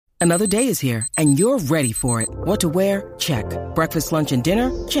Another day is here, and you're ready for it. What to wear? Check. Breakfast, lunch, and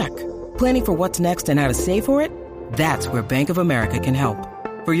dinner? Check. Planning for what's next and how to save for it? That's where Bank of America can help.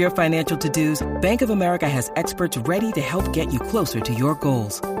 For your financial to-dos, Bank of America has experts ready to help get you closer to your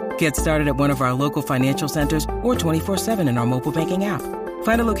goals. Get started at one of our local financial centers or 24/7 in our mobile banking app.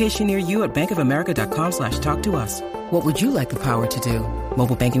 Find a location near you at bankofamerica.com/talktous. What would you like the power to do?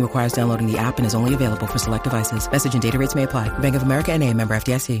 Mobile banking requires downloading the app and is only available for select devices. Message and data rates may apply. Bank of America N.A., member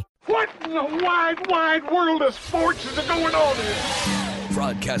FDIC. What in the wide, wide world of sports is going on here?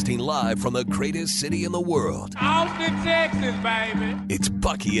 Broadcasting live from the greatest city in the world. Austin, Texas, baby. It's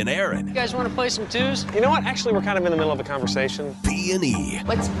Bucky and Aaron. You guys want to play some twos? You know what? Actually, we're kind of in the middle of a conversation. B&E.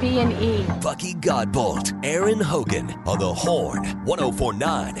 What's B&E? Bucky Godbolt, Aaron Hogan on the Horn,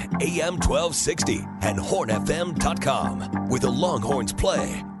 104.9 AM 1260 and hornfm.com, where the Longhorns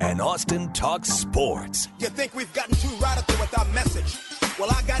play and Austin talks sports. You think we've gotten too radical with our message? Well,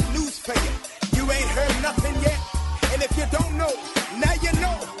 I got news for you. You ain't heard nothing yet. And if you don't know, now you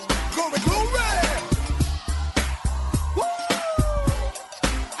know. Glory, glory! Woo!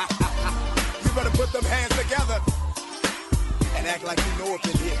 You better put them hands together and act like you know up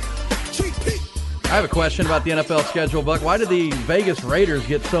in here. GP! I have a question about the NFL schedule, Buck. Why do the Vegas Raiders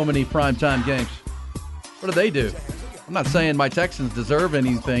get so many primetime games? What do they do? I'm not saying my Texans deserve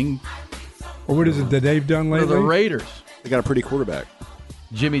anything. Well, what is it that they've done lately? The Raiders. They got a pretty quarterback.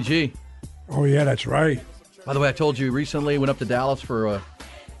 Jimmy G. Oh, yeah, that's right. By the way, I told you recently, went up to Dallas for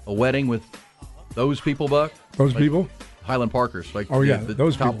a wedding with those people, Buck. Those people? Highland Parkers. Like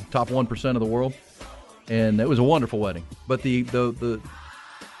those top, people. Top 1% of the world. And it was a wonderful wedding. But the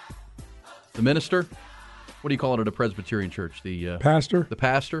minister, what do you call it at a Presbyterian church? The pastor? The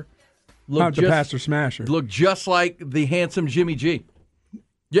pastor. Not the pastor smasher. Looked just like the handsome Jimmy G.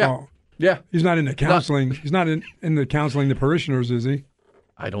 Yeah. Oh. Yeah. He's not into counseling. He's not in the counseling the parishioners, is he?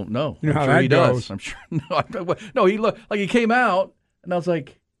 I don't know. You know I'm how sure that goes. Does. I'm sure. No, he looked like he came out, and I was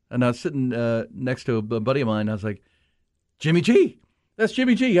like, and I was sitting next to a buddy of mine. I was like, Jimmy G. That's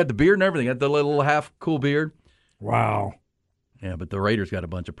Jimmy G. He had the beard and everything. He had the little half cool beard. Wow. Yeah, but the Raiders got a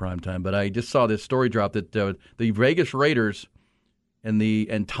bunch of prime time. But I just saw this story drop that the Vegas Raiders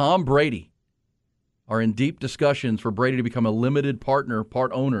and Tom Brady are in deep discussions for Brady to become a limited partner,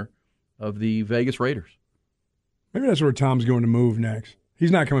 part owner of the Vegas Raiders. Maybe that's where Tom's going to move next. He's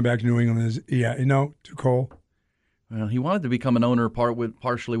not coming back to New England. Too cold. Well, he wanted to become an owner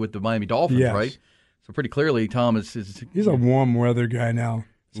partially with the Miami Dolphins, yes. Right? So pretty clearly, Tom is he's a warm weather guy now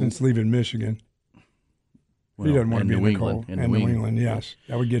since leaving Michigan. Well, he doesn't want to be in the cold. And New England, yes.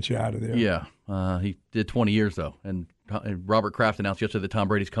 That would get you out of there. Yeah. He did 20 years, though. And Robert Kraft announced yesterday that Tom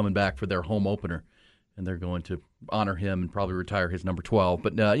Brady's coming back for their home opener. And they're going to honor him and probably retire his number 12.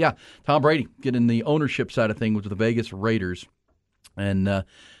 But, Tom Brady getting the ownership side of things with the Vegas Raiders. And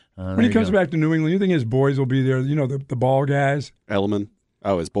when he comes back to New England, you think his boys will be there? You know, the ball guys? Elliman.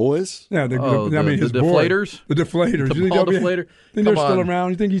 Oh, his boys? Yeah, his deflators? The deflators. The ball deflator? Think they're still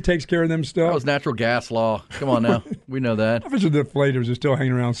around? You think he takes care of them still? That was natural gas law. Come on now. We know that. I bet the deflators are still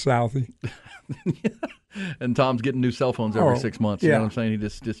hanging around Southie. And Tom's getting new cell phones every 6 months. You know what I'm saying? He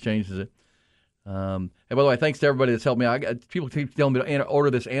just changes it. And by the way, thanks to everybody that's helped me. People keep telling me to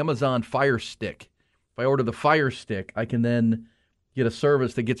order this Amazon Fire Stick. If I order the Fire Stick, I can then get a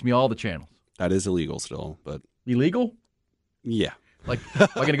service that gets me all the channels. That is illegal still, but illegal? Yeah. Like, am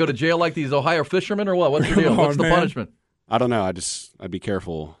I going to go to jail like these Ohio fishermen or what? What's the deal? What's the punishment? I don't know. I'd be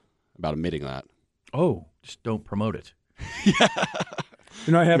careful about admitting that. Oh, just don't promote it. Yeah.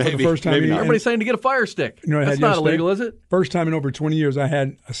 You know, I had for the first time. Everybody's saying to get a Fire Stick. You know, that's not illegal, is it? First time in over 20 years, I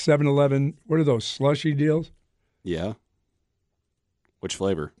had a 7-Eleven. What are those slushy deals? Yeah. Which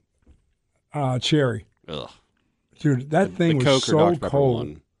flavor? Cherry. Ugh. Dude, that thing was Coke so cold.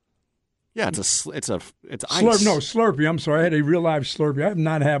 One. Yeah, it's ice. Slurpee. I'm sorry, I had a real live Slurpee. I have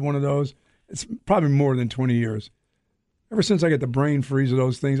not had one of those. It's probably more than 20 years. Ever since I got the brain freeze of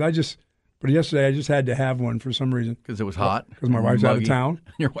those things, But yesterday I just had to have one for some reason. Because it was hot. Because my wife's out of town.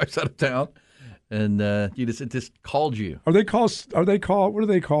 Your wife's out of town, and it just called you. Are they called? What are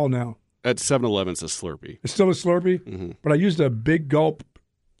they called now? At 7-Eleven, it's a Slurpee. It's still a Slurpee, mm-hmm. But I used a big gulp.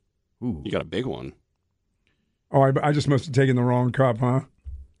 Ooh, you got a big one. Oh, I just must have taken the wrong cup, huh?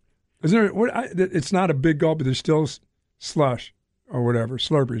 Isn't there? It's not a big gulp, but there's still slush or whatever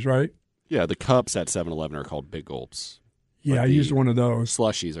Slurpees, right? Yeah, the cups at 7-Eleven are called big gulps. Yeah, I used one of those.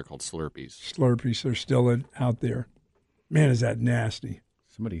 Slushies are called Slurpees. Slurpees are still out there. Man, is that nasty.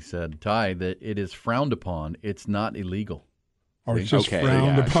 Somebody said, Ty, that it is frowned upon. It's not illegal. Or it's just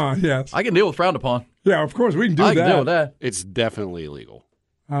frowned upon, yes. I can deal with frowned upon. Yeah, of course, we can do that. I can deal with that. It's definitely illegal.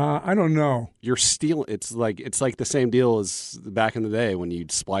 I don't know. You're stealing. It's like the same deal as back in the day when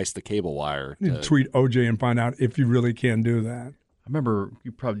you'd splice the cable wire. You tweet OJ and find out if you really can do that. I remember,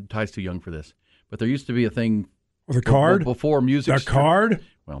 you probably, Ty's too young for this, but there used to be a thing. The card? Before music. The card?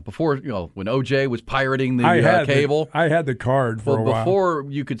 Well, before, when OJ was pirating the cable. I had the card for a while. Before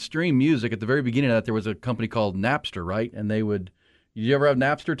you could stream music, at the very beginning of that, there was a company called Napster, right? And they would, did you ever have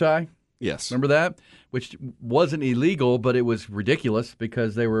Napster, Ty? Yes. Remember that? Which wasn't illegal, but it was ridiculous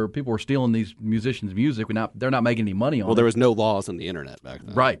because people were stealing these musicians' music. They're not making any money on it. Well, there was no laws on the internet back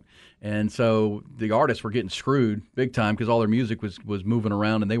then. Right. And so the artists were getting screwed big time because all their music was moving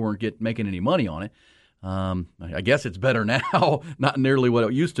around and they weren't making any money on it. I guess it's better now, not nearly what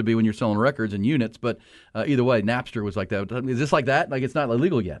it used to be when you're selling records and units, but either way, Napster was like that. Is this like that? Like it's not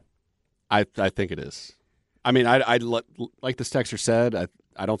illegal yet? I think it is. I mean, like this texter said,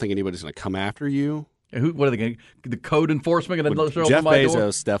 I don't think anybody's going to come after you. What are they going to? The code enforcement going to show Jeff up my door?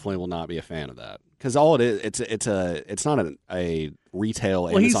 Bezos definitely will not be a fan of that because all it is, it's not a retail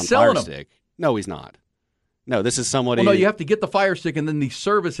Amazon Fire Stick. No, he's not. No, this is somebody. Well, no, you have to get the Fire Stick, and then the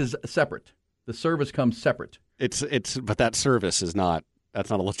service is separate. The service comes separate. But that service is not. That's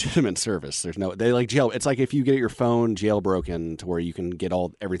not a legitimate service. They like jail. It's like if you get your phone jailbroken to where you can get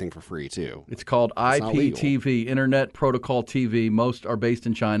everything for free too. It's called IPTV, Internet Protocol TV. Most are based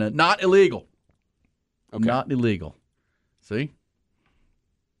in China. Not illegal. Okay. Not illegal. See?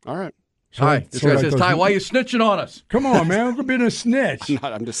 All right. Hi. This guy says, Ty, why are you snitching on us? Come on, man. We're being a snitch.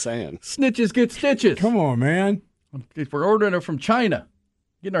 I'm just saying. Snitches get stitches. Come on, man. If we're ordering it from China,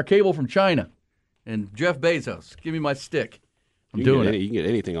 getting our cable from China, and Jeff Bezos, give me my stick. I'm doing it. You can get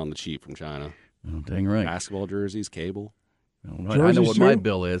anything on the cheap from China. Oh, dang right. Basketball jerseys, cable. I know what my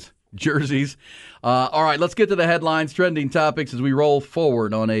bill is. Jerseys. All right, let's get to the headlines, trending topics as we roll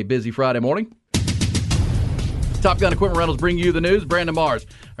forward on a busy Friday morning. Top Gun Equipment Rentals bring you the news. Brandon Mars,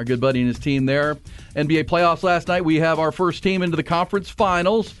 our good buddy and his team there. NBA playoffs last night. We have our first team into the conference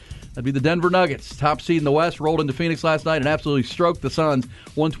finals. That'd be the Denver Nuggets. Top seed in the West, rolled into Phoenix last night and absolutely stroked the Suns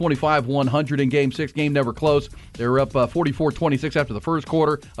 125-100 in Game 6. Game never close. They were up 44-26 after the first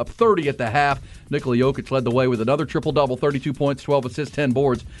quarter, up 30 at the half. Nikola Jokic led the way with another triple-double, 32 points, 12 assists, 10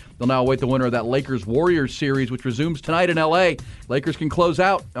 boards. They'll now await the winner of that Lakers-Warriors series, which resumes tonight in L.A. Lakers can close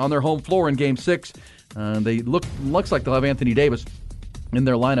out on their home floor in Game 6. Looks like they'll have Anthony Davis in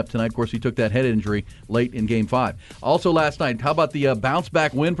their lineup tonight. Of course, he took that head injury late in Game 5. Also last night, how about the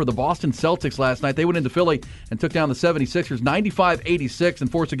bounce-back win for the Boston Celtics last night? They went into Philly and took down the 76ers 95-86 and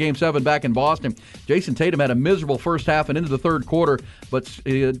forced a Game 7 back in Boston. Jason Tatum had a miserable first half and into the third quarter, but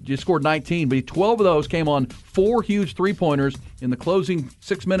he just scored 19. But 12 of those came on 4 huge three-pointers in the closing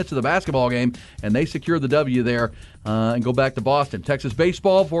 6 minutes of the basketball game, and they secured the W there and go back to Boston. Texas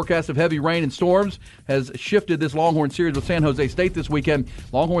baseball, forecast of heavy rain and storms has shifted this Longhorn series with San Jose State this weekend.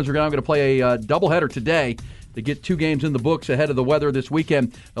 Longhorns are now going to play a doubleheader today to get 2 games in the books ahead of the weather this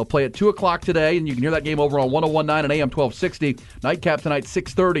weekend. They'll play at 2 o'clock today, and you can hear that game over on 101.9 and AM 1260. Nightcap tonight,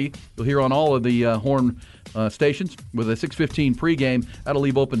 6:30. You'll hear on all of the Horn stations with a 6:15 pregame. That'll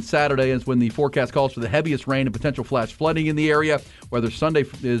leave open Saturday, is when the forecast calls for the heaviest rain and potential flash flooding in the area. Whether Sunday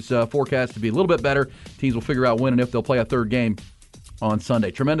is forecast to be a little bit better, teams will figure out when and if they'll play a third game on Sunday.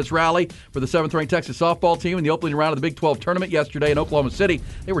 Tremendous rally for the 7th-ranked Texas softball team in the opening round of the Big 12 tournament yesterday in Oklahoma City.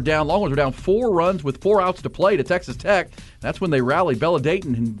 Longhorns were down 4 runs with 4 outs to play to Texas Tech. That's when they rallied. Bella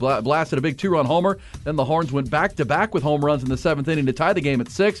Dayton and blasted a big 2-run homer. Then the Horns went back-to-back with home runs in the 7th inning to tie the game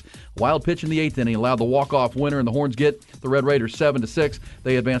at 6. Wild pitch in the 8th inning allowed the walk-off winner, and the Horns get the Red Raiders 7-6.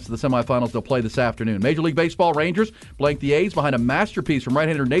 They advance to the semifinals. They'll play this afternoon. Major League Baseball, Rangers blanked the A's behind a masterpiece from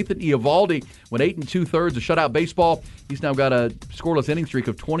right-hander Nathan Eovaldi. Went 8 2/3 of shutout baseball. He's now got a scoreless inning streak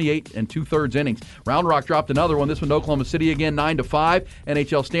of 28 2/3 innings. Round Rock dropped another one. This one to Oklahoma City again, 9-5.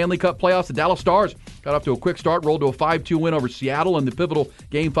 NHL Stanley Cup playoffs. The Dallas Stars got off to a quick start, rolled to a 5-2 win over Seattle in the pivotal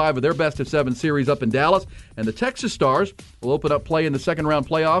Game 5 of their best-of-7 series up in Dallas. And the Texas Stars will open up play in the second-round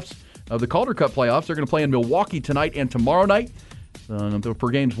playoffs of the Calder Cup playoffs. They're going to play in Milwaukee tonight and tomorrow night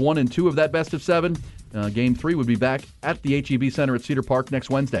for Games 1 and 2 of that best-of-7. Game 3 would be back at the HEB Center at Cedar Park next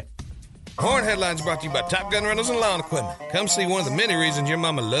Wednesday. Horn Headlines brought to you by Top Gun Rentals and Lawn Equipment. Come see one of the many reasons your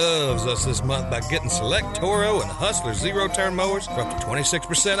mama loves us this month by getting select Toro and Hustler zero-turn mowers for up to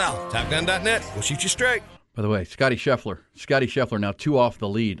 26% off. TopGun.net. We'll shoot you straight. By the way, Scotty Scheffler now 2 off the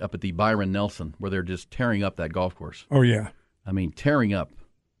lead up at the Byron Nelson, where they're just tearing up that golf course. Oh, yeah. I mean, tearing up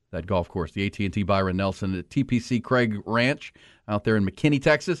that golf course, the AT&T Byron Nelson at TPC Craig Ranch out there in McKinney,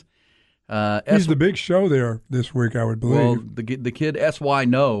 Texas. He's the big show there this week, I would believe. Well, the kid S.Y.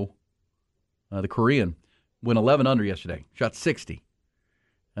 No, the Korean, went 11 under yesterday, shot 60.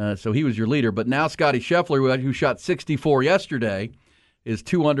 So he was your leader. But now Scotty Scheffler, who shot 64 yesterday, is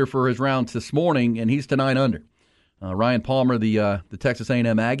 2 under for his rounds this morning, and he's to 9 under. Ryan Palmer, the Texas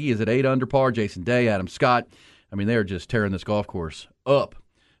A&M Aggie, is at 8 under par. Jason Day, Adam Scott. I mean, they're just tearing this golf course up.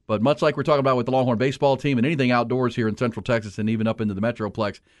 But much like we're talking about with the Longhorn baseball team and anything outdoors here in Central Texas and even up into the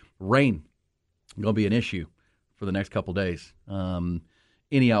Metroplex, rain is going to be an issue for the next couple days.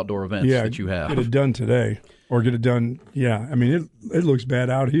 Any outdoor events that you have. Get it done today or get it done. Yeah, I mean, it looks bad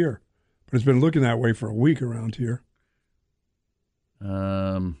out here, but it's been looking that way for a week around here.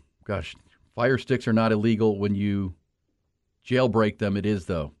 Gosh, fire sticks are not illegal when you jailbreak them. It is,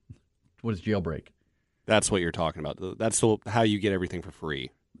 though. What is jailbreak? That's what you're talking about. That's how you get everything for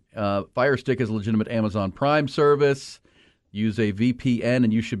free. Fire Stick is a legitimate Amazon Prime service. Use a VPN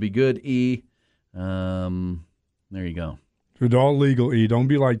and you should be good, E. There you go. It's all legal, E. Don't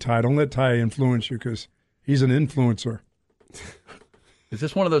be like Ty. Don't let Ty influence you because he's an influencer. Is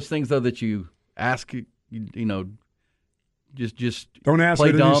this one of those things, though, that you ask, just don't ask play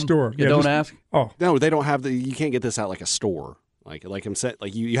at dumb? any store. You don't ask? Oh. No, they don't have you can't get this at like a store. Like I'm saying,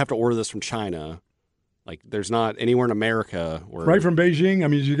 like you have to order this from China. Like, there's not anywhere in America where... Right from Beijing? I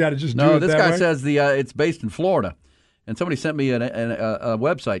mean, you got to just do it No, this that guy way? says it's based in Florida. And somebody sent me a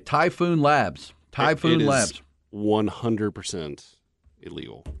website, Typhoon Labs. Typhoon Labs. 100%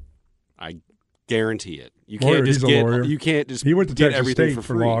 illegal. I guarantee it. You Lawyer, can't just he's a lawyer. You can't just He went to get Texas everything State for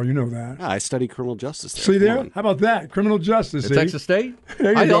for free. law. You know that. Yeah, I studied criminal justice there. See Come there? on. How about that? Criminal justice. At Texas State?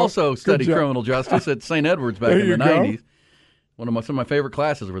 There you I go. also Good studied job. criminal justice at St. Edwards back There in the you go. 90s. Some of my favorite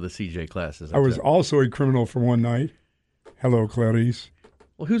classes were the CJ classes. I was also a criminal for one night. Hello, Clarice.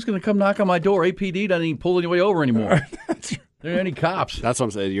 Well, who's going to come knock on my door? APD doesn't even pull anybody over anymore. There aren't any cops. That's what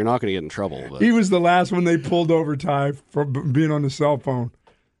I'm saying. You're not going to get in trouble. But. He was the last one they pulled over, Ty, for being on the cell phone.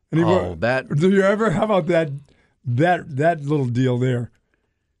 And he do you ever? How about that little deal there?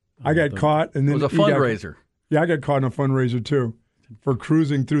 I got caught, and then it was a fundraiser. I got caught in a fundraiser too for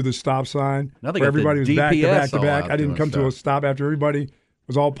cruising through the stop sign. Now they where got everybody was the back to DPS back to all back. out I didn't doing come to a stop after everybody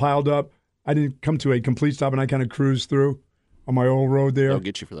was all piled up. I didn't come to a complete stop, and I kind of cruised through on my old road there. They'll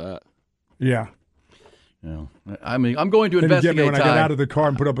get you for that. Yeah. Yeah. I mean, I'm going to They didn't get investigate. me when I got out of the car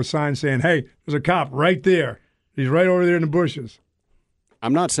and put up a sign saying, "Hey, there's a cop right there. He's right over there in the bushes."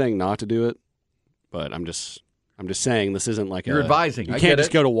 I'm not saying not to do it, but I'm just saying this isn't like You're advising. You I can't get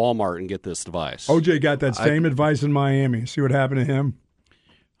just it. go to Walmart and get this device. OJ got that same advice in Miami. See what happened to him?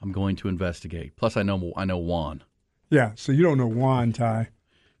 I'm going to investigate. Plus, I know Juan. Yeah, so you don't know Juan, Ty.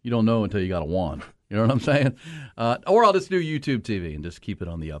 You don't know until you got a Juan. You know what I'm saying? Or I'll just do YouTube TV and just keep it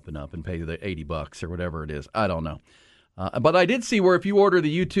on the up and up and pay the $80 or whatever it is. I don't know. But I did see where if you order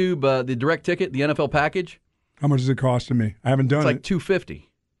the YouTube, the direct ticket, the NFL package. How much is it costing me? I haven't done it. It's like $250,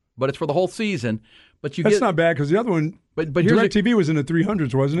 but it's for the whole season. But That's not bad because the other one, but DirecTV was in the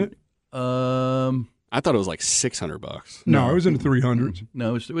 300s, wasn't it? I thought it was like $600. No, it was in the 300s.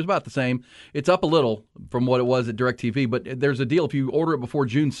 No, it was about the same. It's up a little from what it was at DirecTV, but there's a deal. If you order it before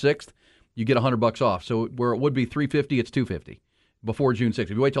June 6th, you get $100 off. So where it would be $350, it's $250 before June 6th.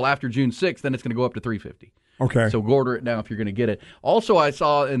 If you wait till after June 6th, then it's going to go up to $350. Okay. So go order it now if you're going to get it. Also, I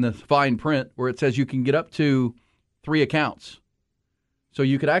saw in the fine print where it says you can get up to 3 accounts. So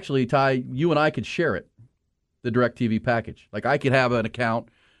you could actually, Ty, you and I could share it, the DirecTV package. Like I could have an account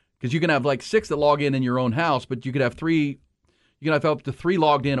because you can have like 6 that log in your own house, but you could have 3. You can have up to 3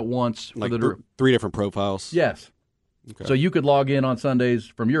 logged in at once. Like 3 different profiles? Yes. Okay. So you could log in on Sundays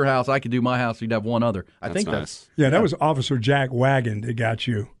from your house. I could do my house. So you'd have one other. I think that's yeah. That was Officer Jack Wagon that got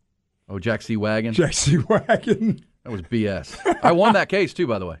you. Oh, Jack C. Wagon. Jack C. Wagon. That was BS. I won that case too,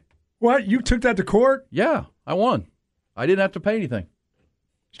 by the way. What? You took that to court? Yeah, I won. I didn't have to pay anything.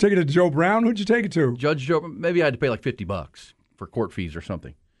 Did you take it to Joe Brown? Who'd you take it to? Judge Joe. Maybe I had to pay like $50 for court fees or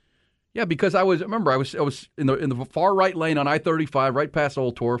something. Yeah, because I was in the far right lane on I-35, right past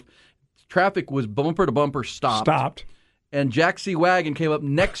Old Torf. Traffic was bumper to bumper stopped. And Jack C. Wagon came up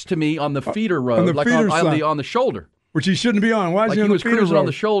next to me on the feeder road, on the like feeder on the shoulder. Which he shouldn't be on. Why is like he on he was the feeder cruising road? on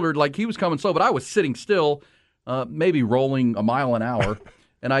the shoulder, like he was coming slow, but I was sitting still, maybe rolling a mile an hour.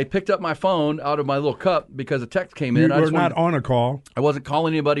 And I picked up my phone out of my little cup because a text came in. You were not on a call. I wasn't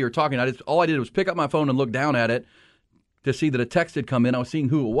calling anybody or talking. All I did was pick up my phone and look down at it to see that a text had come in. I was seeing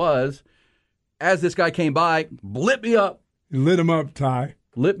who it was. As this guy came by, lit me up. You lit him up, Ty.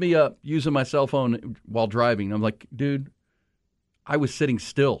 Lit me up using my cell phone while driving. I'm like, dude, I was sitting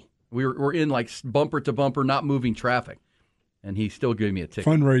still. We're in like bumper to bumper, not moving traffic. And he still gave me a ticket.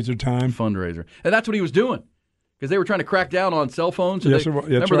 Fundraiser time. Fundraiser. And that's what he was doing. Because they were trying to crack down on cell phones. Yes,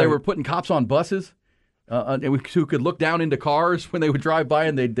 remember they were putting cops on buses who could look down into cars when they would drive by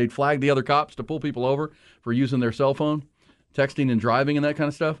and they'd flag the other cops to pull people over for using their cell phone, texting and driving and that kind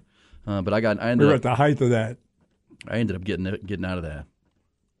of stuff. But we were at the height of that. I ended up getting out of that.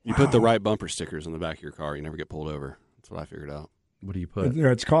 You put the right bumper stickers on the back of your car, you never get pulled over. That's what I figured out. What do you put?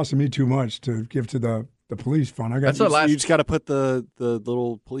 It's costing me too much to give to the police fund. You just got to put the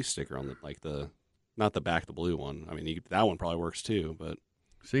little police sticker on not the back, the blue one. I mean, that one probably works too, but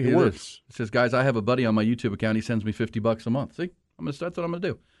see, it works. It says, guys, I have a buddy on my YouTube account. He sends me $50 a month. See, that's what I'm going to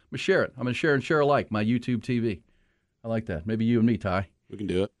do. I'm going to share it. I'm going to share and share alike, my YouTube TV. I like that. Maybe you and me, Ty. We can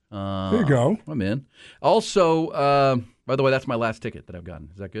do it. There you go. I'm in. Also, by the way, that's my last ticket that I've gotten.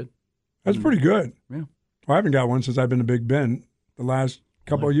 Is that good? That's pretty good. Yeah. Well, I haven't got one since I've been to Big Ben the last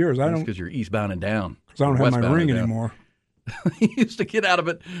couple of years. That's because you're eastbound and down. Because I don't have my ring anymore. You used to get out of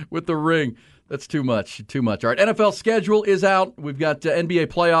it with the ring. That's too much. Too much. All right, NFL schedule is out. We've got NBA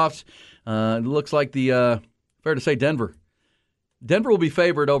playoffs. It looks like fair to say Denver. Denver will be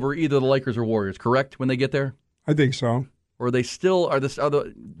favored over either the Lakers or Warriors, correct, when they get there? I think so. Or are they still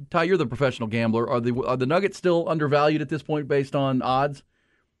Ty, you're the professional gambler. Are the Nuggets still undervalued at this point based on odds?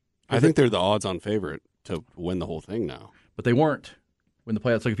 I think they're the odds-on favorite to win the whole thing now. But they weren't when the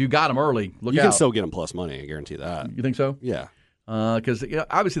playoffs. Like if you got them early, look out. You can still get them plus money. I guarantee that. You think so? Yeah. Because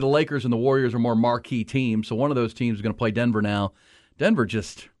obviously the Lakers and the Warriors are more marquee teams. So one of those teams is going to play Denver now. Denver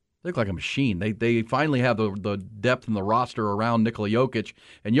just look like a machine. They finally have the depth in the roster around Nikola Jokic,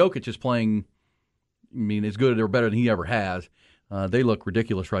 and Jokic is playing. I mean, as good or better than he ever has. They look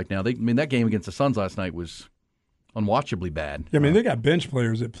ridiculous right now. That game against the Suns last night was unwatchably bad. Yeah, they got bench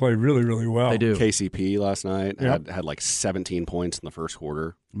players that play really, really well. They do. KCP last night had like 17 points in the first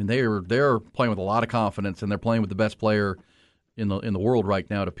quarter. I mean, they're playing with a lot of confidence, and they're playing with the best player in the world right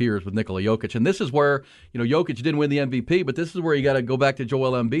now, it appears, with Nikola Jokic. And this is where, Jokic didn't win the MVP, but this is where you got to go back to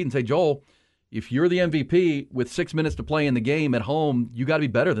Joel Embiid and say, Joel, if you're the MVP with 6 minutes to play in the game at home, you got to be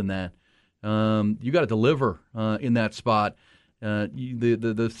better than that. You got to deliver in that spot.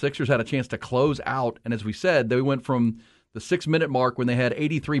 The Sixers had a chance to close out, and as we said, they went from the 6-minute mark when they had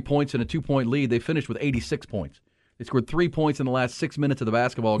 83 points and a 2-point lead. They finished with 86 points. They scored 3 points in the last 6 minutes of the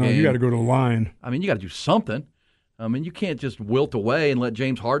basketball game. You got to go to the line. I mean, you got to do something. I mean, you can't just wilt away and let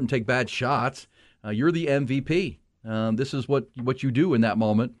James Harden take bad shots. You're the MVP. This is what you do in that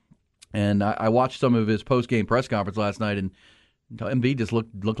moment. And I watched some of his post-game press conference last night, and Embiid just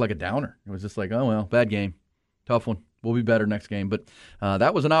looked like a downer. It was just like, oh, well, bad game. Tough one. We'll be better next game. But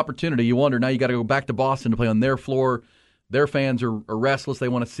that was an opportunity. You wonder, now you got to go back to Boston to play on their floor. Their fans are restless. They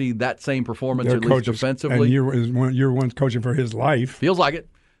want to see that same performance, Their at least defensively. And you're one coaching for his life. Feels like it.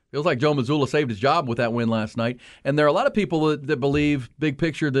 Feels like Joe Mazzulla saved his job with that win last night. And there are a lot of people that believe, big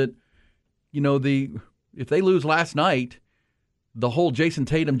picture, that if they lose last night, the whole Jason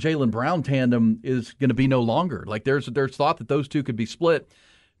Tatum, Jaylen Brown tandem is going to be no longer. Like there's thought that those two could be split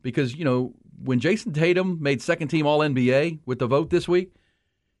because, when Jason Tatum made second-team All-NBA with the vote this week,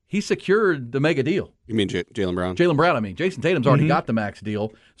 he secured the mega deal. You mean Jaylen Brown? Jaylen Brown, I mean. Jason Tatum's already got the max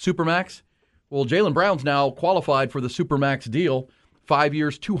deal. Supermax? Well, Jaylen Brown's now qualified for the Supermax deal. 5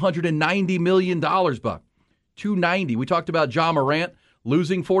 years, $290 million, Buck. $290. We talked about Ja Morant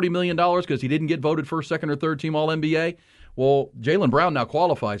losing $40 million because he didn't get voted first, second, or third team All-NBA. Well, Jaylen Brown now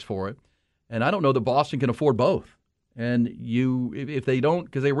qualifies for it, and I don't know that Boston can afford both. And if they don't,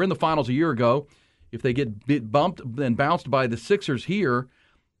 because they were in the finals a year ago, if they get bumped and bounced by the Sixers here,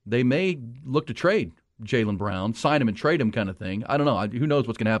 they may look to trade Jaylen Brown, sign him and trade him kind of thing. I don't know. Who knows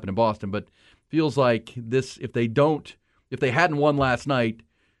what's going to happen in Boston, but feels like this, if they hadn't won last night,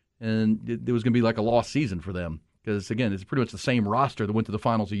 and it was going to be like a lost season for them. Because, again, it's pretty much the same roster that went to the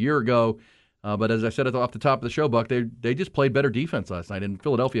finals a year ago. But as I said off the top of the show, Buck, they just played better defense last night, and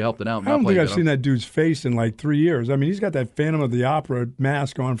Philadelphia helped it out. I don't think I've seen that dude's face in like 3 years. I mean, he's got that Phantom of the Opera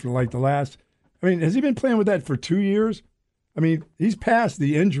mask on for like the last – I mean, has he been playing with that for 2 years? I mean, he's past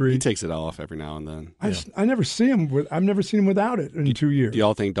the injury. He takes it off every now and then. I never see him I've never seen him without it in 2 years. Do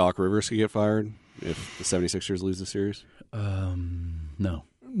y'all think Doc Rivers could get fired if the 76ers lose the series? No.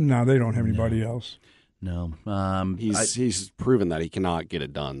 No, they don't have anybody else. No. He's proven that he cannot get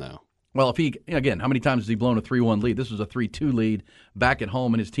it done, though. Well, how many times has he blown a 3-1 lead? This was a 3-2 lead back at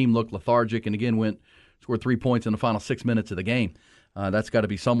home, and his team looked lethargic and, again, scored 3 points in the final 6 minutes of the game. That's got to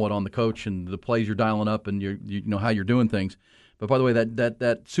be somewhat on the coach and the plays you're dialing up and you know how you're doing things. But, by the way,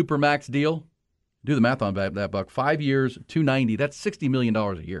 that Supermax deal, do the math on that, Buck. 5 years, $290, that's $60 million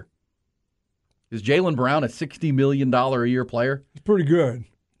a year. Is Jaylen Brown a $60 million a year player? He's pretty good.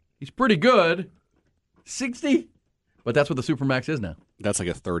 He's pretty good. 60? But that's what the Supermax is now. That's like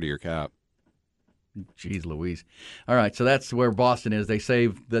a 30-year cap. Jeez Louise. All right, so that's where Boston is. They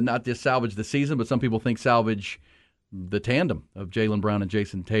not just salvage the season, but some people think salvage the tandem of Jaylen Brown and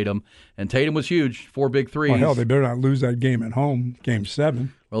Jason Tatum. And Tatum was huge, 4 big threes. Well, hell, they better not lose that game at home, Game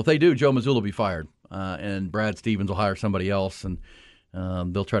 7. Well, if they do, Joe Mazzulla will be fired, and Brad Stevens will hire somebody else. And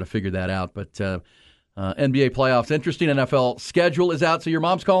they'll try to figure that out. But NBA playoffs, interesting. NFL schedule is out. So your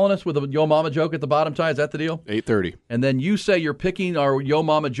mom's calling us with a Yo Mama joke at the bottom, Ty. Is that the deal? 8:30. And then you say you're picking our Yo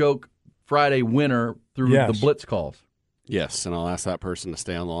Mama joke Friday winner through the Blitz calls. Yes, and I'll ask that person to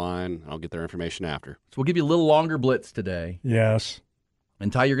stay on the line. I'll get their information after. So we'll give you a little longer Blitz today. Yes.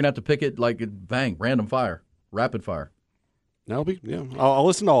 And Ty, you're going to have to pick it like bang, random fire, rapid fire. That'll be, I'll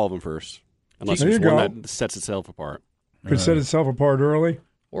listen to all of them first. Unless there's one that sets itself apart. Could set itself apart early.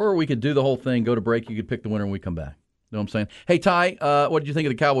 Or we could do the whole thing, go to break, you could pick the winner when we come back. You know what I'm saying? Hey, Ty, what did you think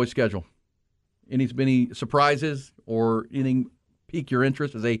of the Cowboys schedule? Any surprises or anything pique your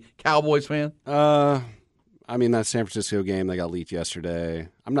interest as a Cowboys fan? I mean, that San Francisco game, they got leaked yesterday.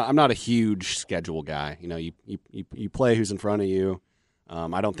 I'm not a huge schedule guy. You play who's in front of you.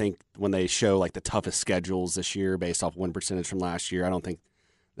 I don't think when they show like the toughest schedules this year based off win percentage from last year, I don't think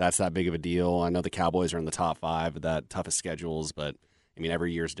that's that big of a deal. I know the Cowboys are in the top 5 of that toughest schedules, but I mean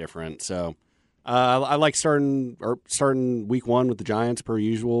every year's different. So I like starting week 1 with the Giants per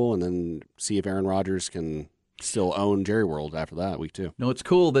usual, and then see if Aaron Rodgers can still own Jerry World after that week 2. No, it's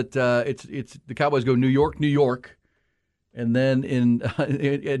cool that it's the Cowboys go New York, and then in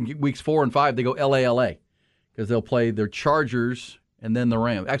weeks 4 and 5 they go LA because they'll play their Chargers. And then the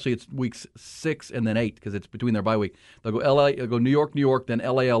Rams. Actually, it's weeks 6 and then 8 because it's between their bye week. They'll go New York, then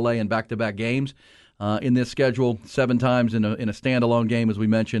LA in back-to-back games in this schedule 7 times in a standalone game, as we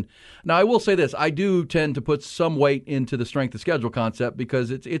mentioned. Now, I will say this. I do tend to put some weight into the strength of schedule concept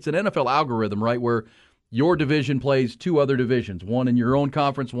because it's an NFL algorithm, right, where your division plays 2 other divisions, one in your own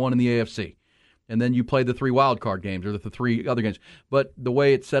conference, one in the AFC. And then you play the 3 wild card games or the 3 other games. But the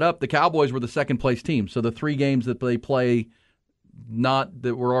way it's set up, the Cowboys were the second-place team. So the 3 games that they play not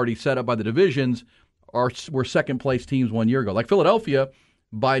that were already set up by the divisions were second-place teams 1 year ago. Like Philadelphia,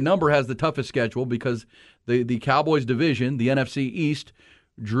 by number, has the toughest schedule because the Cowboys division, the NFC East,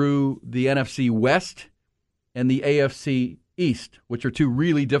 drew the NFC West and the AFC East, which are 2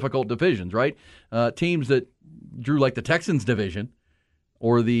 really difficult divisions, right? Teams that drew like the Texans division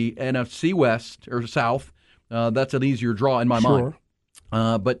or the NFC West or South, that's an easier draw in my mind.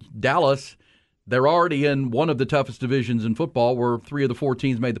 But Dallas, they're already in one of the toughest divisions in football where 3 of the 4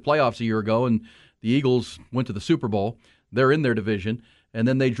 teams made the playoffs a year ago, and the Eagles went to the Super Bowl. They're in their division. And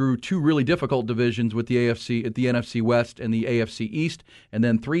then they drew 2 really difficult divisions with the NFC West and the AFC East, and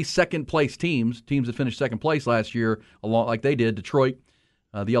then 3 second-place teams that finished second place last year, like they did, Detroit,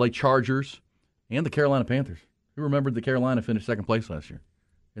 the LA Chargers, and the Carolina Panthers. Who remembered that Carolina finished second place last year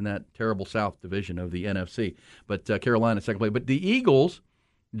in that terrible South division of the NFC? But Carolina second place. But the Eagles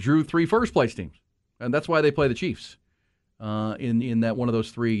drew 3 first-place teams, and that's why they play the Chiefs in that one of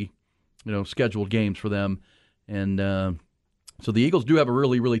those 3, scheduled games for them. And so the Eagles do have a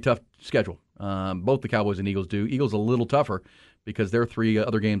really, really tough schedule. Both the Cowboys and Eagles do. Eagles a little tougher because their 3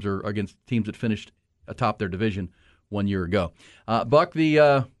 other games are against teams that finished atop their division 1 year ago. Buck,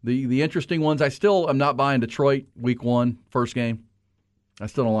 the interesting ones. I still am not buying Detroit week 1 first game. I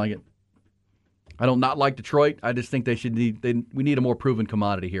still don't like it. I don't not like Detroit. I just think we need a more proven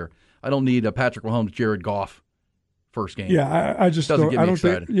commodity here. I don't need a Patrick Mahomes, Jared Goff first game. Yeah, I just doesn't don't. Get me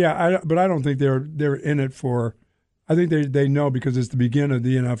excited. But I don't think they're in it for. I think they know because it's the beginning of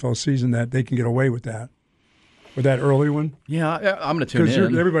the NFL season that they can get away with that early one. Yeah, I'm going to tune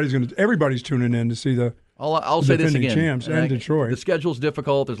in. Everybody's tuning in to see the. I'll say this again. Champs and Detroit. The schedule's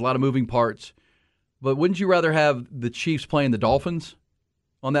difficult. There's a lot of moving parts. But wouldn't you rather have the Chiefs playing the Dolphins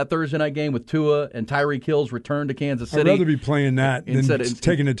on that Thursday night game with Tua and Tyreek Hill's return to Kansas City? I'd rather be playing that than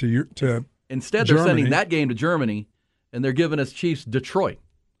taking it to Instead, Germany. They're sending that game to Germany, and they're giving us Chiefs Detroit.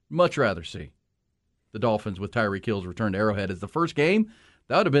 Much rather see the Dolphins with Tyreek Hill's return to Arrowhead as the first game.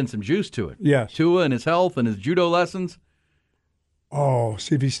 That would have been some juice to it. Yes. Tua and his health and his judo lessons. Oh,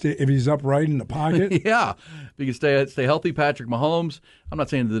 see if he's upright in the pocket. Yeah, if he can stay healthy. Patrick Mahomes. I'm not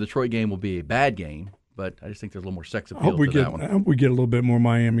saying the Detroit game will be a bad game, but I just think there's a little more sex appeal to that one. I hope we get a little bit more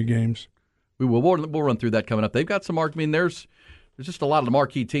Miami games. We will. We'll run through that coming up. They've got some there's just a lot of the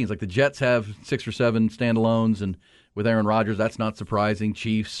marquee teams. Like the Jets have 6 or 7 standalones, and with Aaron Rodgers, that's not surprising.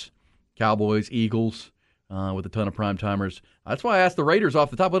 Chiefs, Cowboys, Eagles, with a ton of prime-timers. That's why I asked the Raiders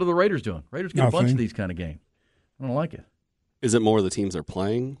off the top, what are the Raiders doing? Raiders get a bunch of these kind of games. I don't like it. Is it more the teams they're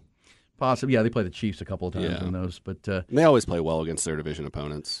playing? Possibly. Yeah, they play the Chiefs a couple of times in those. But they always play well against their division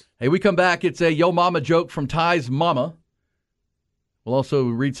opponents. Hey, we come back. It's a Yo Mama joke from Ty's mama. We'll also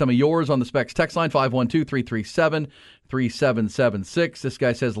read some of yours on the Specs text line, 512-337-3776. This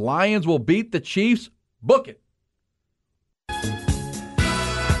guy says, Lions will beat the Chiefs. Book it.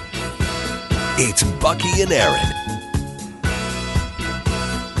 It's Bucky and Aaron.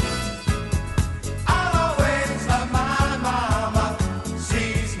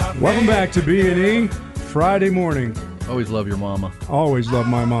 Welcome back to B&E Friday morning. Always love your mama. Always love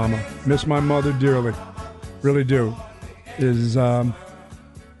my mama. Miss my mother dearly. Really do.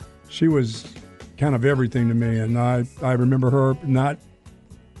 She was kind of everything to me, and I remember her not,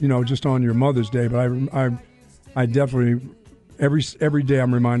 just on your Mother's Day, but I definitely every day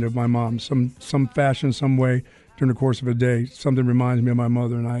I'm reminded of my mom. Some fashion, some way during the course of a day, something reminds me of my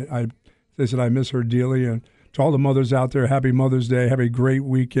mother, and they said I miss her dearly. And to all the mothers out there, happy Mother's Day. Have a great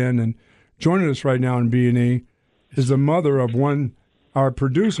weekend. And joining us right now in B&E is the mother of our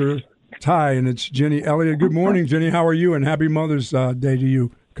producer, Ty, and it's Jenny Elliott. Good morning, Jenny. How are you? And happy Mother's Day to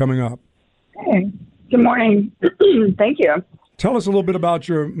you coming up. Hey, good morning. Thank you. Tell us a little bit about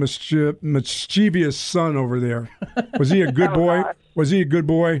your mischievous son over there. Was he a good boy? Gosh. Was he a good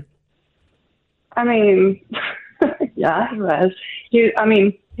boy? I mean, yeah, he was. He's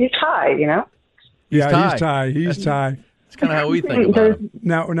Ty, Yeah, he's Ty. It's kind of how we think about him.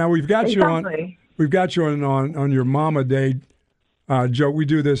 Now we've got Exactly. you on your Mama Day. Joe, we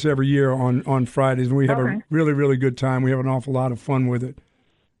do this every year on Fridays, and we have a really, really good time. We have an awful lot of fun with it.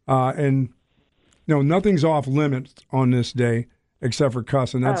 And nothing's off limits on this day except for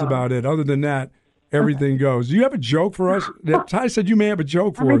cussing. That's about it. Other than that, everything goes. Do you have a joke for us? Ty said you may have a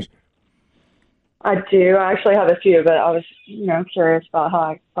joke for us. I do. I actually have a few, but I was, curious about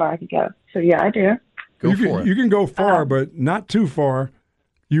how far I could go. So yeah, I do. You can go far, but not too far.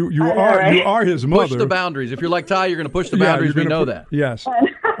 You are his mother. Push the boundaries. If you're like Ty, you're going to push the boundaries. We know that. Yes. All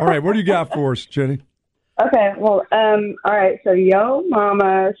right. What do you got for us, Jenny? Okay. Well, all right. So, yo,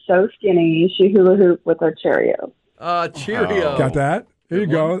 mama, so skinny, she hula hoop with her Cheerio. Cheerio. Got that? There you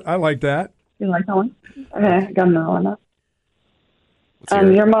go. I like that. You like that one? Okay, I got another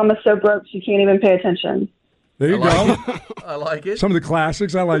one. Your mama's so broke she can't even pay attention. There you go. I like it. Some of the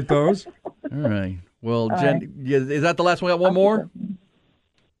classics. I like those. All right. Well, Jen, is that the last one? Got one more?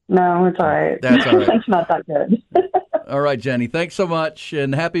 No, it's all right. That's all right. It's not that good. All right, Jenny. Thanks so much,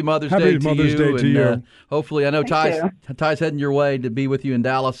 and happy Mother's Day to you. Happy Mother's Day to you. Hopefully, I know Ty's heading your way to be with you in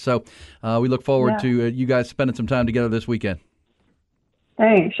Dallas, so we look forward to you guys spending some time together this weekend.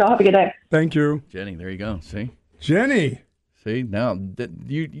 Thanks. Y'all have a good day. Thank you. Jenny, there you go. See? Jenny. See, now,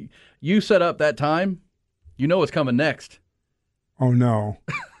 you set up that time. You know what's coming next. Oh, no.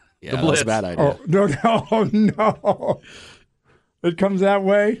 Yeah, that's a bad idea. Oh, no. It comes that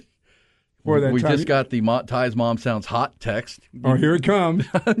way? We just got the Ty's mom sounds hot text. Oh, here it comes.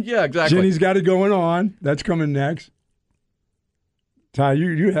 Yeah, exactly. Jenny's got it going on. That's coming next. Ty,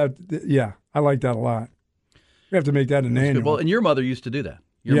 you have, I like that a lot. You have to make that an annual. Well, and your mother used to do that.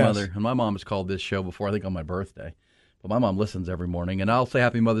 Your mother, and my mom has called this show before, I think on my birthday. But my mom listens every morning, and I'll say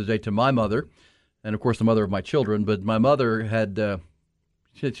Happy Mother's Day to my mother, and of course the mother of my children. But my mother had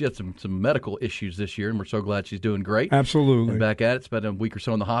she had some medical issues this year, and we're so glad she's doing great. Absolutely. And back at it. Spent a week or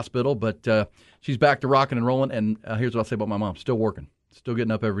so in the hospital, but she's back to rocking and rolling. And here's what I'll say about my mom: still working, still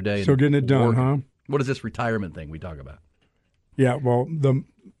getting up every day, still getting it done, huh? What is this retirement thing we talk about? Yeah, well,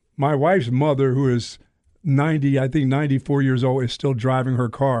 my wife's mother, who is 94 years old, is still driving her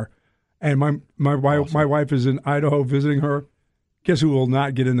car. And my wife is in Idaho visiting her. Guess who will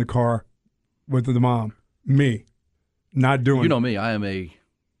not get in the car with the mom? Me. Not doing it. You know me. I am a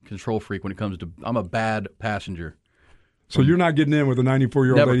control freak when it comes to – I'm a bad passenger. So you're not getting in with a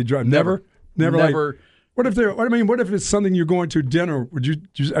 94-year-old lady driving? Never. Like, what if it's something you're going to dinner? Would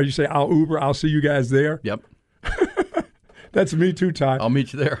you say, I'll Uber, I'll see you guys there? Yep. That's me too, Ty. I'll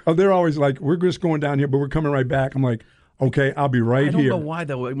meet you there. Oh, they're always like, we're just going down here, but we're coming right back. I'm like, okay, I'll be right here. I don't know why,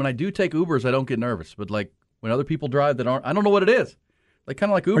 though. When I do take Ubers, I don't get nervous. But, like, when other people drive that aren't – I don't know what it is. Like,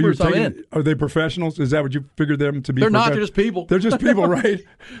 kind of like Ubers, I'm in. Are they professionals? Is that what you figured them to be? They're not. They're just people. They're just people, right?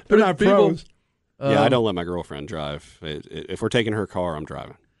 They're not pros. Yeah, I don't let my girlfriend drive. If we're taking her car, I'm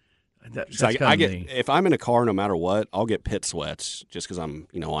driving. If I'm in a car, no matter what, I'll get pit sweats just because I'm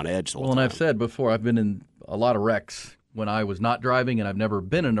on edge the whole time. And I've said before, I've been in a lot of wrecks when I was not driving, and I've never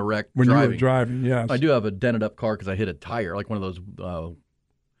been in a wreck when driving. You were driving, yes. I do have a dented up car because I hit a tire, like one of those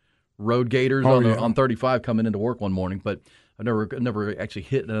road gators on 35 coming into work one morning, but I've never actually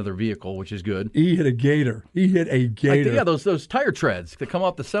hit another vehicle, which is good. He hit a gator. Yeah, those tire treads that come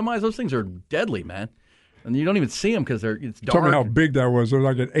off the semis, those things are deadly, man. And you don't even see them because it's dark. Tell me how big that was. They're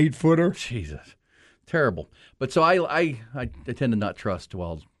like an 8-footer. Jesus, terrible. But so I tend to not trust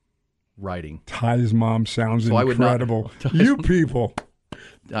while riding. Ty's mom sounds incredible. You people.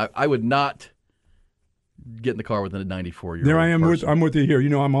 I would not get in the car with a 94-year-old There I am. person. I'm with you here.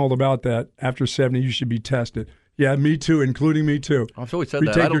 I'm all about that. After 70, you should be tested. Yeah, me too, including me too. I've always said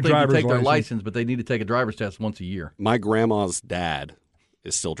that. I don't think you take their license, but they need to take a driver's test once a year. My grandma's dad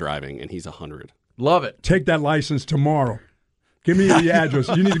is still driving, and he's 100. Love it. Take that license tomorrow. Give me the address.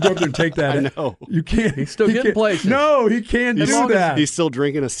 You need to go up there and take that. I know. You can't. He's still getting places. No, he can't do that. He's still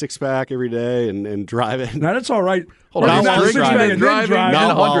drinking a 6-pack every day and driving. Now, that's all right. Hold on, Not he's driving.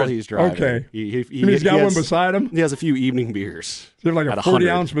 Not while he's driving. Okay. He's got one beside him? He has a few evening beers. Is there like a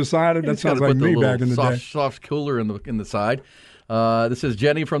 40-ounce beside him? That sounds like me back in the day. Soft cooler in the side. This is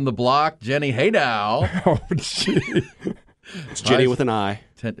Jenny from the block. Jenny, hey now. Oh, gee. It's Jenny with an I.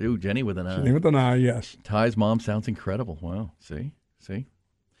 Ooh, Jenny with an I. Jenny with an I, yes. Ty's mom sounds incredible. Wow. See?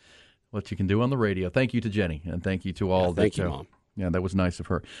 What you can do on the radio. Thank you to Jenny, and thank you to all. Thank you, Mom. Yeah, that was nice of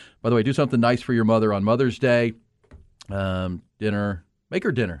her. By the way, do something nice for your mother on Mother's Day. Dinner. Make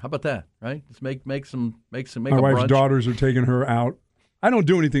her dinner. How about that, right? Just make a brunch. My wife's daughters are taking her out. I don't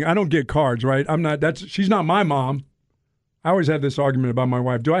do anything. I don't get cards, right? She's not my mom. I always have this argument about my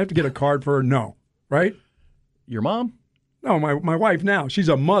wife. Do I have to get a card for her? No. Right? Your mom? No, my wife now. She's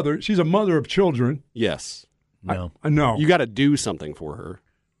a mother. She's a mother of children. Yes. No. No. You got to do something for her.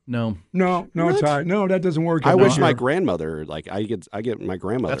 No. No, Ty. No, that doesn't work. I wish my grandmother, I get my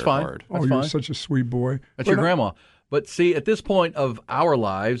grandmother That's fine. a card. That's you're fine. such a sweet boy. That's your grandma. But see, at this point of our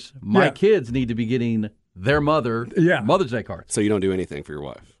lives, my kids need to be getting their Mother's Day cards. So you don't do anything for your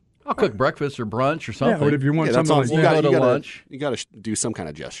wife? I'll cook breakfast or brunch or something. Yeah, but if you want something like you got to lunch. You got to do some kind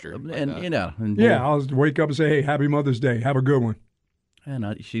of gesture. I'll wake up and say, hey, happy Mother's Day. Have a good one.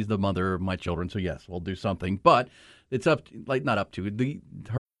 And she's the mother of my children, so yes, we'll do something. But it's not up to her.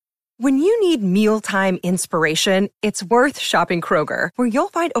 When you need mealtime inspiration, it's worth shopping Kroger, where you'll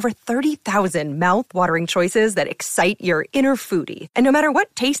find over 30,000 mouth-watering choices that excite your inner foodie. And no matter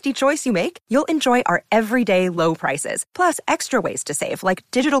what tasty choice you make, you'll enjoy our everyday low prices, plus extra ways to save, like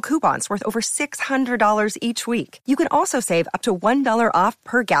digital coupons worth over $600 each week. You can also save up to $1 off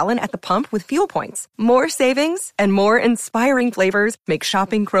per gallon at the pump with fuel points. More savings and more inspiring flavors make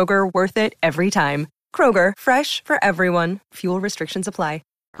shopping Kroger worth it every time. Kroger, fresh for everyone. Fuel restrictions apply.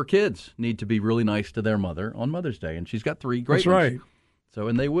 Her kids need to be really nice to their mother on Mother's Day, and she's got 3 great ones. That's right. So,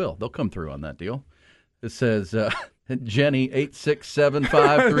 and they will. They'll come through on that deal. It says, Jenny,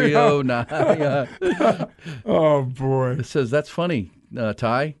 867-530-9. Oh, boy. It says, that's funny,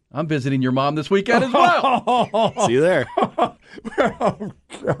 Ty. I'm visiting your mom this weekend as well. See you there. Oh,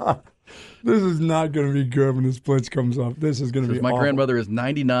 God. This is not going to be good when this blitz comes up. This is going to be my awful. grandmother is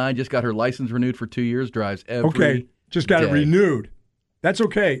 99, just got her license renewed for 2 years, drives every day. Just got it renewed. That's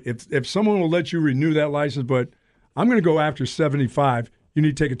okay. If someone will let you renew that license, but I'm going to go after 75. You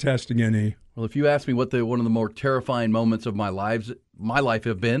need to take a test again, E. Well, if you ask me what one of the more terrifying moments of my life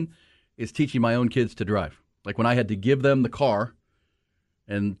have been, is teaching my own kids to drive. Like when I had to give them the car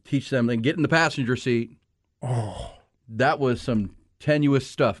and teach them and get in the passenger seat. Oh, that was some tenuous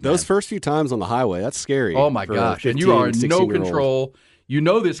stuff. Those first few times on the highway, that's scary. Oh my gosh! 15, and you are in no 16-year-old. control. You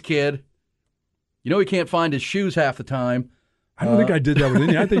know this kid. You know he can't find his shoes half the time. I don't think I did that with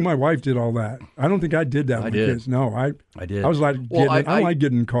any. I think my wife did all that. I don't think I did that with kids. No, I did. I was like, I like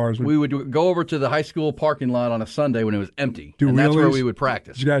getting in cars. We would go over to the high school parking lot on a Sunday when it was empty, and that's where we would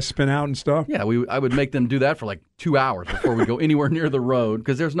practice. Did you guys spin out and stuff? Yeah, I would make them do that for like 2 hours before we go anywhere near the road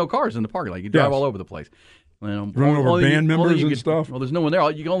because there's no cars in the parking lot. You drive all over the place. Running over band members and stuff? Well, there's no one there.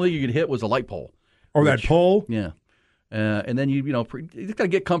 The only thing you could hit was a light pole. Oh, that pole? Yeah. And then you just got to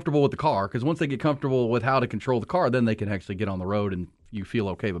get comfortable with the car because once they get comfortable with how to control the car, then they can actually get on the road and you feel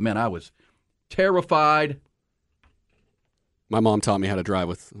okay. But man, I was terrified. My mom taught me how to drive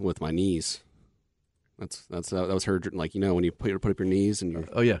with my knees. That was her, like, when you put up your knees and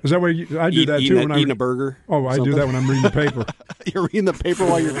oh yeah, is that where I do that too? When I'm eating a burger. Oh, I do that when I'm reading the paper. You're reading the paper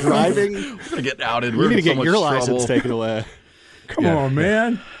while you're driving. To get outed. You need to get your license taken away. Come on,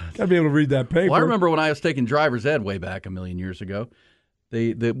 man. Got to be able to read that paper. Well, I remember when I was taking driver's ed way back a million years ago.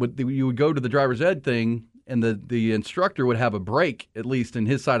 You would go to the driver's ed thing, and the instructor would have a brake, at least in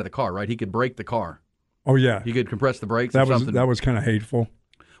his side of the car, right? He could brake the car. Oh, yeah. He could compress the brakes. That was kind of hateful.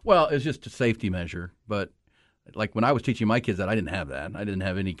 Well, it's just a safety measure. But like when I was teaching my kids that, I didn't have that. I didn't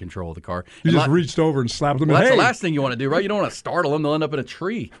have any control of the car. You just reached over and slapped them. Well, that's the last thing you want to do, right? You don't want to startle them. They'll end up in a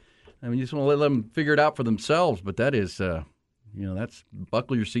tree. I mean, you just want to let them figure it out for themselves. But that is, that's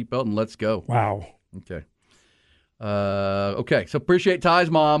buckle your seatbelt and let's go. Wow. Okay. Okay. So appreciate Ty's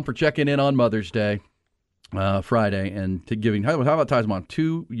mom for checking in on Mother's Day, Friday, and to giving. How about Ty's mom?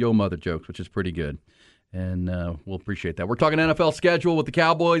 2 Yo Mother jokes, which is pretty good. And we'll appreciate that. We're talking NFL schedule with the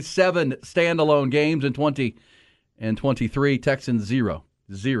Cowboys. 7 standalone games in 20 and 23. Texans 0.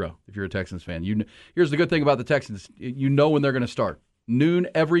 If you're a Texans fan. Here's the good thing about the Texans. You know when they're going to start. Noon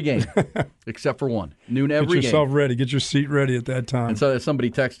every game, except for one. Noon every game. Get yourself ready. Get your seat ready at that time. And so somebody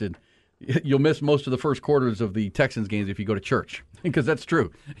texted, you'll miss most of the first quarters of the Texans games if you go to church. Because that's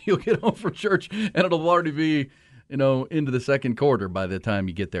true. You'll get home from church, and it'll already be into the second quarter by the time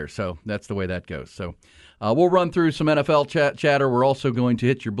you get there. So that's the way that goes. So we'll run through some NFL chatter. We're also going to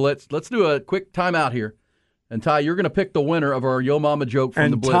hit your blitz. Let's do a quick timeout here. And Ty, you're going to pick the winner of our Yo Mama joke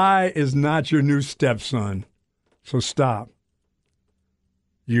from the blitz. And Ty is not your new stepson. So stop.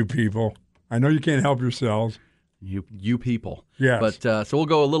 You people. I know you can't help yourselves. You people. Yes. But so we'll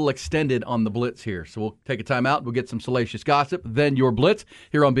go a little extended on the blitz here. So we'll take a timeout. We'll get some salacious gossip. Then your blitz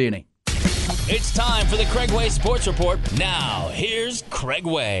here on B&E. It's time for the Craig Way Sports Report. Now, here's Craig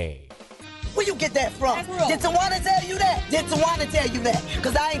Way. Where you get that from? Did Tawana tell you that? Did Tawana tell you that?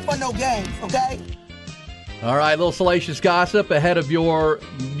 Because I ain't for no games, okay? All right, a little salacious gossip ahead of your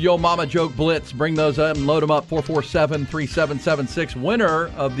Yo Mama joke blitz. Bring those up and load them up. 447-3776. Winner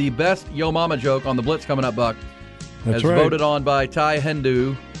of the best Yo Mama joke on the blitz coming up, Buck. That's as right. Voted on by Ty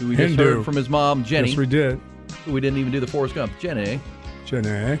Hendu, who we just heard from his mom, Jenny. Yes, we did. Who we didn't even do the Forrest Gump. Jenny.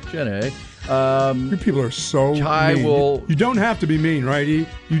 Jenny. You people are so Ty mean. You don't have to be mean, right? You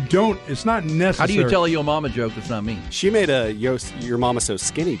don't. It's not necessary. How do you tell a Yo Mama joke that's not mean? She made a your mama so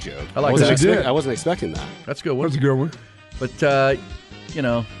skinny joke. I like that. I wasn't expecting that. That's a good one. That's a good one. But,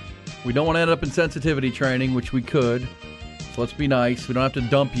 we don't want to end up in sensitivity training, which we could. So let's be nice. We don't have to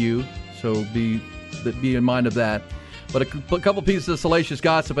dump you. So be in mind of that. But a couple pieces of salacious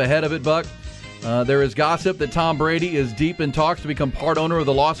gossip ahead of it, Buck. There is gossip that Tom Brady is deep in talks to become part owner of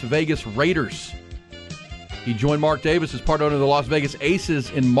the Las Vegas Raiders. He joined Mark Davis as part owner of the Las Vegas Aces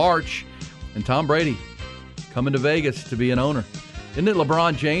in March, and Tom Brady coming to Vegas to be an owner. Isn't it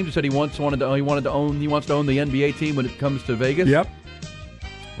LeBron James who said he wants to own the NBA team when it comes to Vegas? Yep.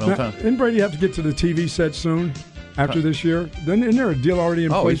 Well, didn't Brady have to get to the TV set soon after this year? Isn't there a deal already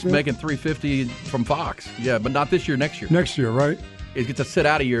in place? Oh, he's making $350 from Fox. Yeah, but not this year. Next year. Next year, right? He gets to sit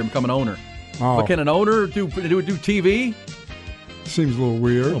out a year and become an owner. Oh. But can an owner do TV? Seems a little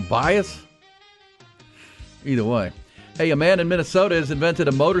weird. A little bias? Either way. Hey, a man in Minnesota has invented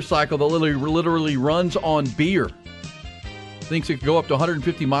a motorcycle that literally runs on beer. Thinks it could go up to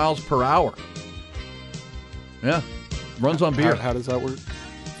 150 miles per hour. Yeah, runs on beer. How does that work?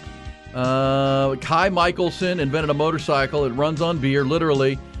 Kai Michelson invented a motorcycle. It runs on beer,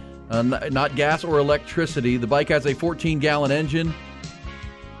 literally, not gas or electricity. The bike has a 14-gallon engine,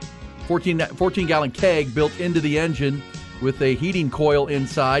 14-gallon keg built into the engine with a heating coil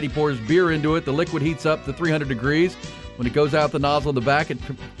inside. He pours beer into it. The liquid heats up to 300 degrees. When it goes out the nozzle in the back, it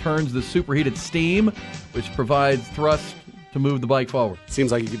turns the superheated steam, which provides thrust to move the bike forward.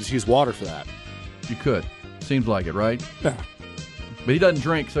 Seems like you could just use water for that. You could. Seems like it, right? Yeah. But he doesn't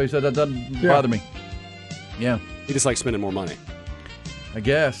drink, so he said that doesn't bother me. Yeah. He just likes spending more money. I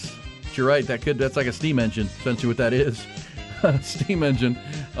guess. But you're right. That's like a steam engine, essentially what that is. Steam engine.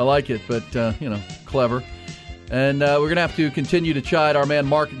 I like it, but, clever. And we're going to have to continue to chide our man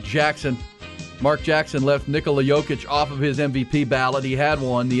Mark Jackson. Mark Jackson left Nikola Jokic off of his MVP ballot. He had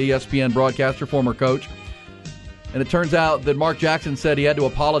one, the ESPN broadcaster, former coach. And it turns out that Mark Jackson said he had to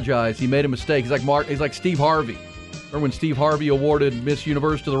apologize. He made a mistake. He's like Steve Harvey. Remember when Steve Harvey awarded Miss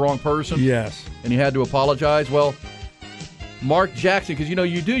Universe to the wrong person? Yes. And he had to apologize? Well, Mark Jackson, because,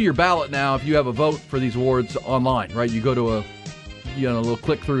 you do your ballot now if you have a vote for these awards online, right? You go to a little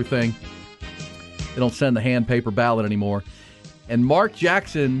click-through thing. They don't send the hand paper ballot anymore. And Mark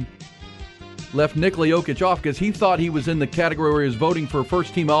Jackson left Nikola Jokic off because he thought he was in the category where he was voting for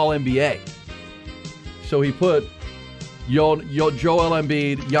first-team All-NBA. So he put Joel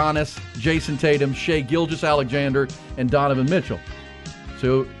Embiid, Giannis, Jason Tatum, Shai Gilgeous-Alexander, and Donovan Mitchell.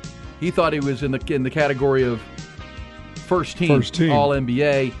 So he thought he was in the category of first team.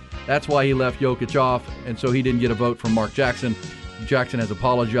 All-NBA. That's why he left Jokic off, and so he didn't get a vote from Mark Jackson. Jackson has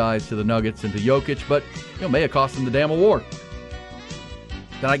apologized to the Nuggets and to Jokic, but may have cost him the damn award.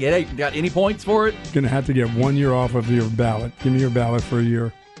 Did I got any points for it? Going to have to get 1 year off of your ballot. Give me your ballot for a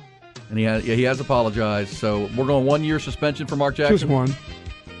year. And he has apologized. So we're going 1 year suspension for Mark Jackson. Just one.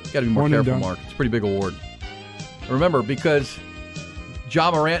 Got to be more careful, Mark. It's a pretty big award. Remember, because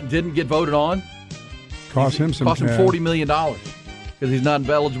Ja Morant didn't get voted on, cost him $40 million because he's not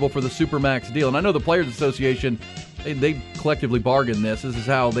eligible for the Supermax deal. And I know the Players Association, they collectively bargained this. This is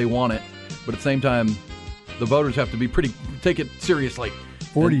how they want it. But at the same time, the voters have to take it seriously.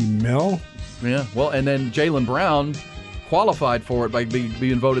 $40 million? Yeah. Well, and then Jaylen Brown qualified for it by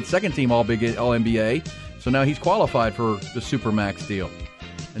being voted second team All-NBA. So now he's qualified for the Supermax deal.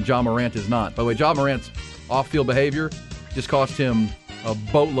 And Ja Morant is not. By the way, Ja Morant's off-field behavior just cost him a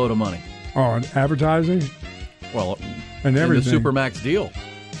boatload of money. Oh, and advertising? Well, and everything. In the Supermax deal.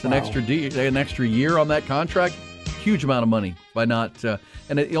 It's an extra year on that contract. Huge amount of money by not.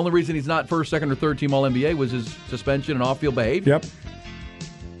 And the only reason he's not first, second, or third team All-NBA was his suspension and off-field behavior. Yep.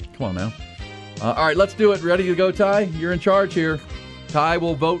 Come on now. All right, let's do it. Ready to go, Ty? You're in charge here. Ty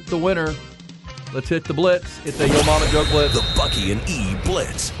will vote the winner. Let's hit the blitz. It's a Yo Mama Joke Blitz. The Bucky and E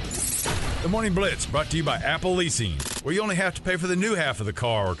Blitz. The Morning Blitz brought to you by Apple Leasing, where you only have to pay for the new half of the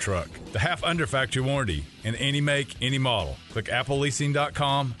car or truck, the half under factory warranty, and any make, any model. Click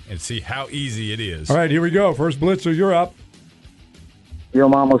appleleasing.com and see how easy it is. All right, here we go. First blitzer, you're up. Your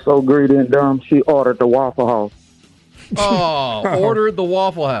mama's so greedy and dumb, she ordered the Waffle House. Oh, ordered the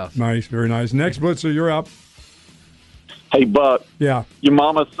Waffle House. Nice, very nice. Next blitzer, you're up. Hey, Buck. Yeah. Your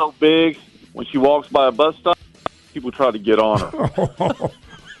mama's so big, when she walks by a bus stop, people try to get on her.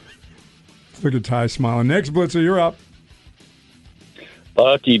 Look at Ty smiling. Next blitzer, you're up.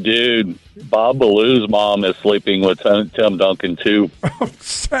 Bucky, dude, Bob Baloo's mom is sleeping with Tim Duncan, too.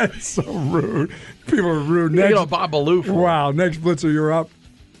 That's so rude. People are rude. Next, Bob Baloo. Wow. Next blitzer, you're up.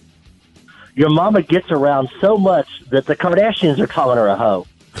 Your mama gets around so much that the Kardashians are calling her a hoe.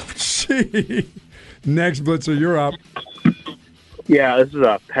 Gee. Next blitzer, you're up. Yeah, this is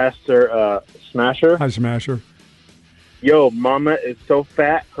Pastor Smasher. Hi, Smasher. Yo, mama is so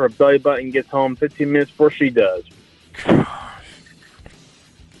fat, her belly button gets home 15 minutes before she does. I'll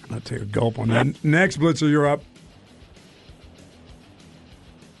take a gulp on that. Next blitzer, you're up.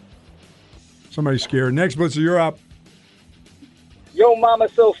 Somebody's scared. Next blitzer, you're up. Yo,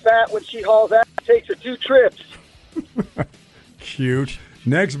 mama's so fat when she hauls ass, it takes her 2 trips. Cute.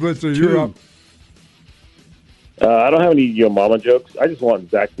 Next blitzer, you're up. I don't have any Yo Mama jokes. I just want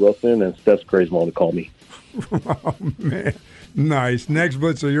Zach Wilson and Steph Curry's mom to call me. Oh, man. Nice. Next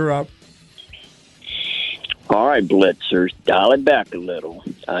blitzer, you're up. All right, Blitzers, dial it back a little.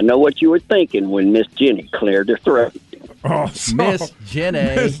 I know what you were thinking when Miss Jenny cleared her throat. Oh, so, Miss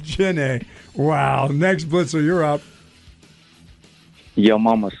Jenny. Miss Jenny. Wow. Next blitzer, you're up. Your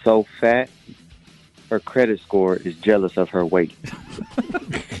mama's so fat, her credit score is jealous of her weight.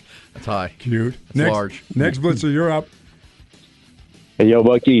 That's high. Cute. It's Next, large. Next blitzer, you're up. Hey, yo,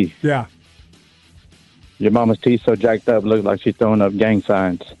 Bucky. Yeah. Your mama's teeth so jacked up, looks like she's throwing up gang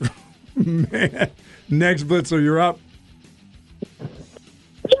signs. Man. Next blitzer, you're up.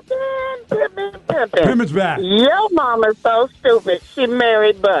 Pimmin's back. Yo mama's so stupid, she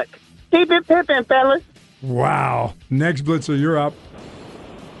married Buck. Keep it pimpin', fellas. Wow. Next blitzer, you're up.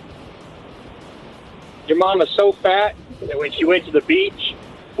 Your mama's so fat that when she went to the beach,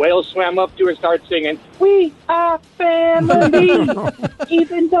 whales swam up to her and started singing, "We are family,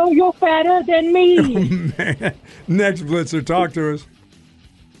 even though you're fatter than me." Man. Next blitzer, talk to us.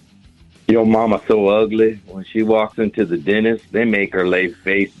 Your mama's so ugly. When she walks into the dentist, they make her lay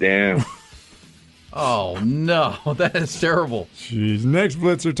face down. Oh, no. That is terrible. Jeez. Next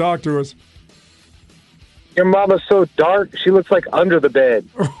blitzer, talk to us. Your mama's so dark, she looks like under the bed.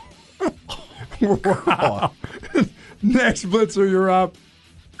 Wow. Next blitzer, you're up.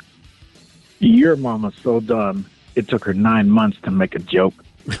 Your mama's so dumb, it took her 9 months to make a joke.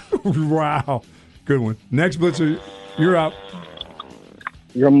 Wow. Good one. Next blitzer, you're up.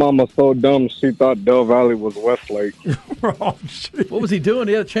 Your mama's so dumb, she thought Del Valley was Westlake. Oh, what was he doing?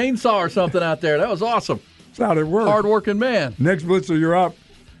 He had a chainsaw or something out there. That was awesome. That's how it worked. Hard-working man. Next blitzer, you're up.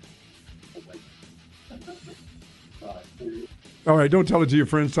 All right, don't tell it to your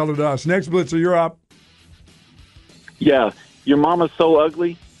friends. Tell it to us. Next blitzer, you're up. Yeah, your mama's so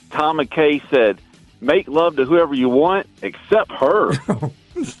ugly. Tom McKay said, make love to whoever you want except her.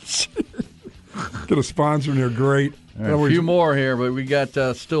 Get a sponsor in there. Great. Right, a few more here, but we got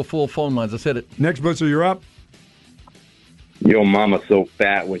still full phone lines. Let's hit it. Next blitzer, you're up. Your mama's so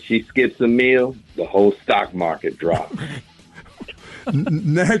fat, when she skips a meal, the whole stock market drops.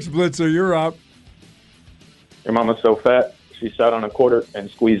 Next blitzer, you're up. Your mama's so fat, she sat on a quarter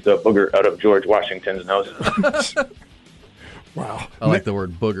and squeezed a booger out of George Washington's nose. Wow. I like the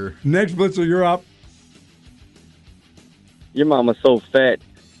word booger. Next blitzer, you're up. Your mama's so fat,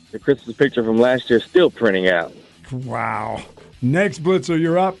 the Christmas picture from last year is still printing out. Wow. Next blitzer,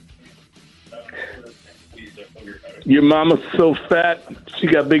 you're up. Your mama's so fat, she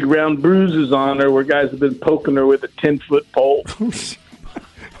got big round bruises on her where guys have been poking her with a 10-foot pole.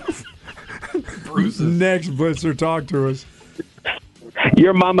 Bruises. Next blitzer, talk to us.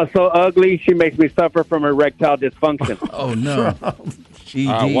 Your mama's so ugly, she makes me suffer from erectile dysfunction. Oh, no.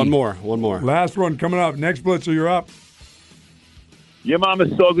 One more. Last one coming up. Next blitzer, you're up. Your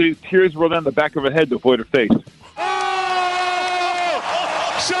mama's so ugly, tears roll down the back of her head to avoid her face.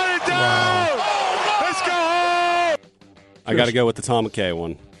 Shut it down! Let's go home! I got to go with the Tom McKay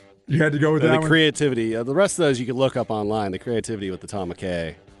one. You had to go with that the one? creativity. The rest of those you can look up online. The creativity with the Tom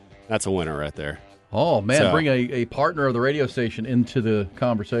McKay. That's a winner right there. Oh, man, So- bring a partner of the radio station into the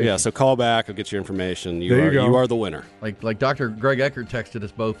conversation. Yeah, so call back. I'll get your information. There you go. You are the winner. Like Dr. Greg Eckert texted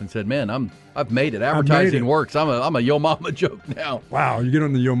us both and said, "Man, I've made it. Advertising works. I'm a Yo Mama joke now." Wow, you get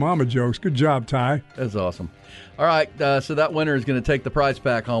on the Yo Mama jokes. Good job, Ty. That's awesome. All right, so that winner is going to take the prize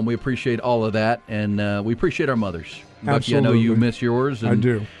pack home. We appreciate all of that, and we appreciate our mothers. Bucky, I know you miss yours. And, I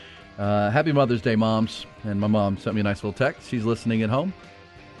do. Happy Mother's Day, moms. And my mom sent me a nice little text. She's listening at home,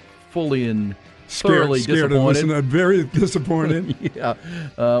 fully and thoroughly Scared disappointed. to listen, very disappointed. Yeah,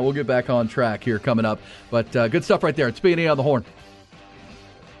 we'll get back on track here coming up. But good stuff right there. It's B&E on the Horn.